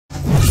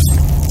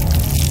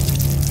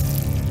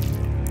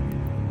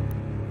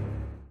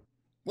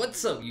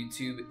What's up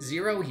YouTube,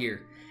 Zero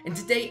here, and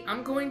today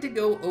I'm going to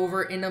go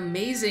over an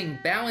amazing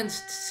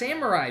balanced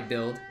samurai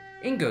build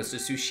in Ghost of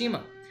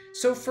Tsushima.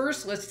 So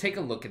first let's take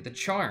a look at the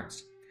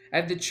charms. I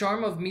have the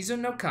Charm of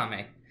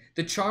Mizu-No-Kami,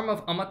 the Charm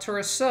of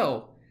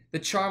Amaterasu, the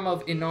Charm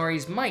of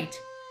Inari's Might,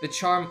 the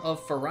Charm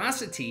of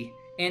Ferocity,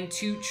 and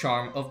 2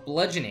 Charm of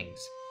Bludgeonings.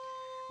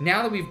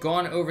 Now that we've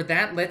gone over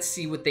that, let's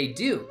see what they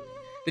do.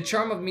 The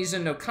Charm of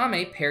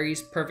Mizu-No-Kami,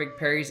 parries,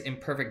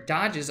 and perfect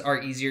dodges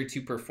are easier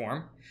to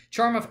perform.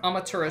 Charm of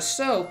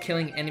Amaterasu,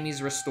 killing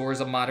enemies restores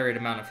a moderate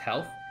amount of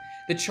health.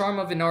 The Charm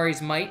of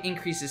Inari's Might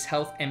increases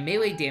health and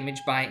melee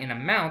damage by an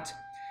amount.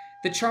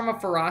 The Charm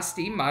of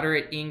Ferocity,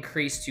 moderate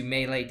increase to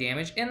melee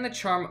damage. And the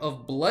Charm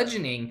of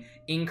Bludgeoning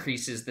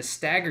increases the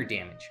stagger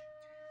damage.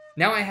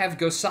 Now I have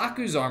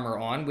Gosaku's Armor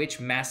on, which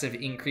massive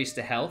increase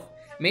to health,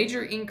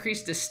 major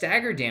increase to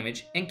stagger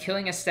damage, and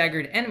killing a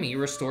staggered enemy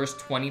restores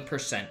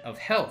 20% of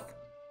health.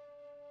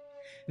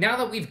 Now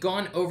that we've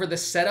gone over the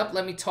setup,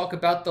 let me talk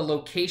about the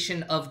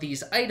location of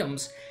these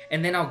items,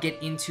 and then I'll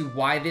get into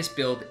why this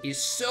build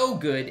is so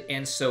good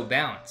and so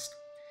balanced.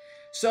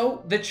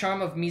 So, the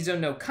Charm of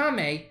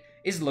Mizu-No-Kami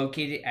is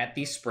located at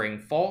the Spring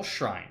Fall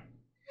Shrine.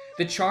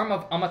 The Charm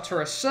of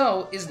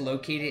Amaterasu is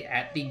located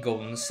at the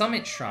Golden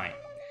Summit Shrine.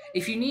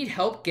 If you need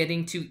help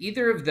getting to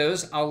either of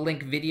those, I'll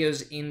link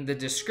videos in the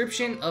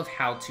description of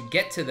how to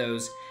get to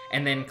those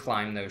and then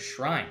climb those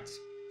shrines.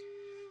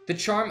 The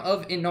Charm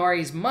of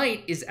Inari's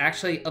Might is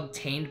actually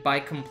obtained by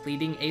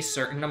completing a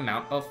certain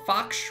amount of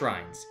Fox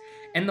Shrines,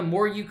 and the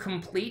more you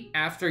complete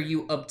after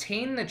you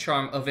obtain the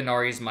Charm of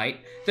Inari's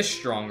Might, the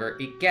stronger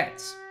it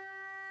gets.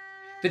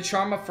 The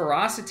Charm of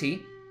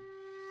Ferocity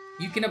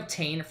you can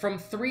obtain from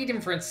 3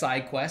 different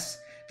side quests: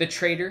 the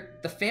Traitor,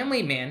 the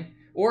Family Man,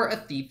 or a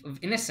Thief of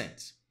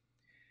Innocence.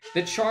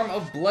 The Charm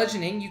of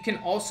Bludgeoning you can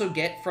also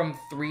get from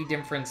 3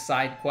 different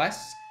side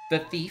quests: the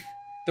Thief,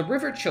 the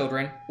River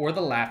Children, or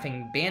the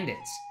Laughing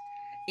Bandits.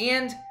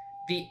 And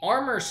the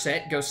armor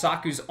set,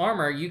 Gosaku's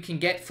Armor, you can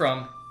get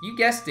from, you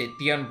guessed it,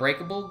 the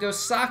Unbreakable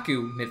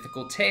Gosaku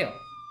Mythical Tale.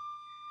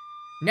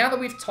 Now that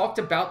we've talked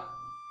about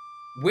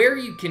where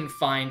you can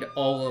find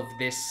all of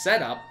this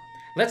setup,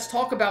 let's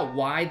talk about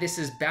why this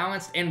is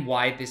balanced and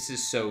why this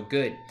is so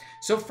good.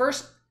 So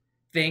first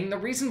thing, the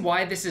reason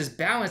why this is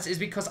balanced is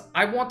because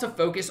I want to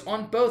focus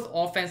on both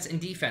offense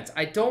and defense.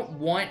 I don't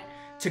want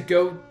to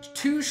go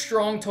too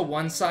strong to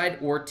one side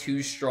or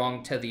too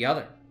strong to the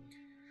other.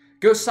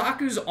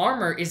 Gosaku's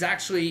Armor is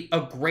actually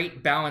a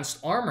great balanced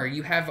armor.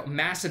 You have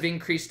massive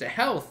increase to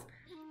health,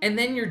 and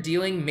then you're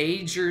dealing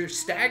major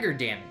stagger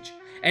damage.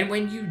 And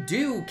when you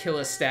do kill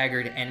a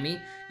staggered enemy,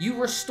 you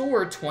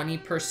restore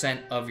 20%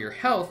 of your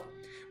health,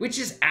 which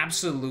is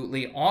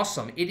absolutely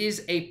awesome. It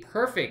is a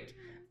perfect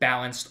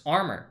balanced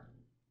armor.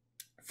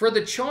 For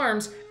the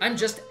charms, I'm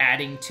just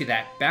adding to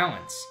that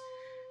balance.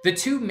 The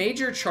 2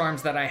 major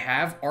charms that I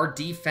have are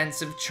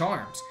defensive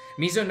charms.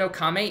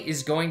 Mizu-No-Kami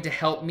is going to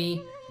help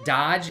me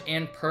dodge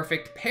and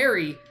perfect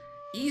parry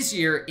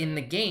easier in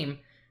the game,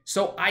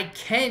 so I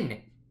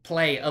can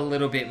play a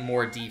little bit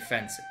more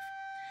defensive.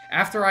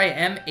 After I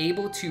am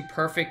able to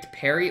perfect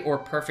parry or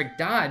perfect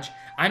dodge,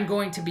 I'm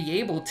going to be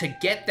able to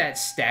get that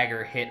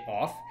stagger hit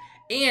off,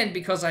 and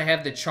because I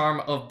have the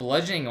Charm of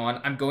Bludgeoning on,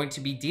 I'm going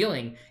to be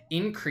dealing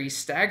increased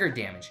stagger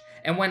damage.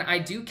 And when I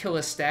do kill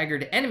a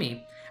staggered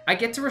enemy, I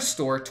get to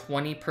restore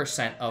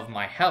 20% of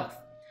my health.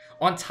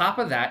 On top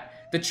of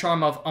that, the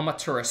Charm of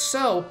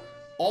Amaterasu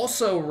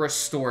also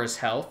restores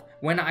health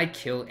when I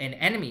kill an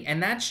enemy.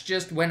 And that's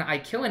just when I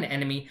kill an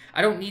enemy.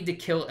 I don't need to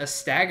kill a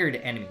staggered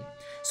enemy.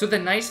 So the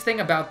nice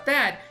thing about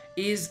that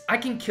is I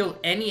can kill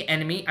any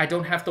enemy. I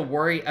don't have to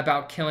worry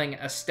about killing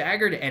a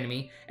staggered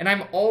enemy, and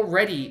I'm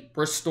already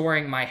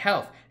restoring my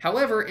health.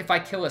 However, if I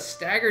kill a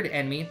staggered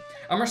enemy,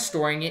 I'm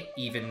restoring it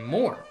even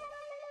more.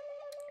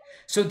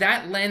 So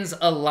that lends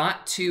a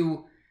lot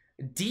to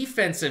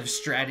defensive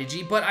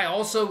strategy, but I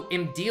also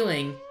am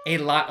dealing a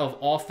lot of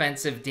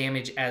offensive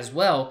damage as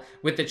well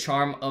with the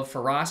Charm of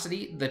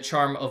Ferocity, the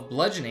Charm of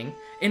Bludgeoning.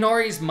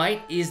 Inari's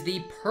Might is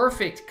the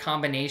perfect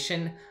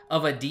combination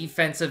of a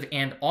defensive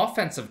and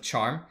offensive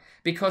charm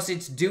because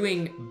it's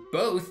doing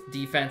both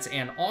defense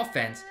and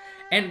offense,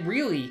 and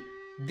really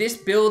this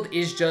build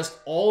is just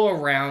all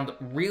around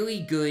really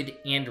good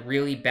and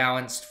really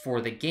balanced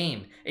for the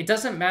game. It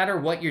doesn't matter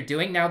what you're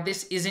doing. Now,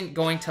 this isn't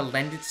going to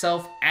lend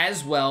itself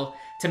as well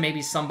to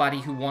maybe somebody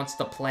who wants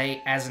to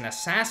play as an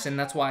assassin.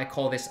 That's why I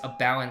call this a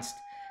balanced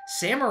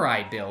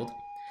samurai build.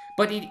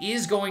 But it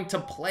is going to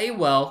play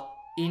well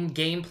in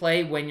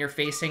gameplay when you're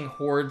facing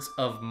hordes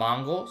of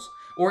Mongols,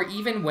 or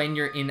even when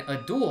you're in a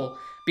duel,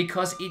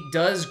 because it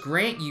does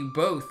grant you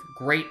both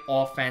great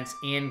offense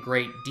and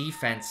great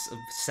defensive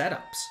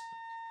setups.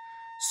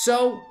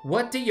 So,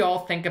 what do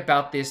y'all think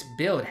about this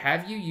build?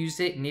 Have you used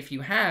it? And if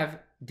you have,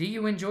 do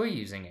you enjoy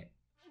using it?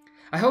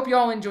 I hope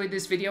y'all enjoyed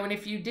this video, and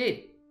if you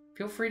did,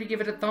 feel free to give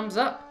it a thumbs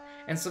up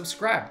and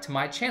subscribe to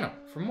my channel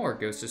for more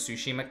Ghost of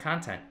Tsushima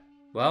content.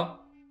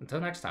 Well,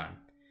 until next time,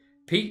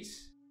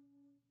 peace.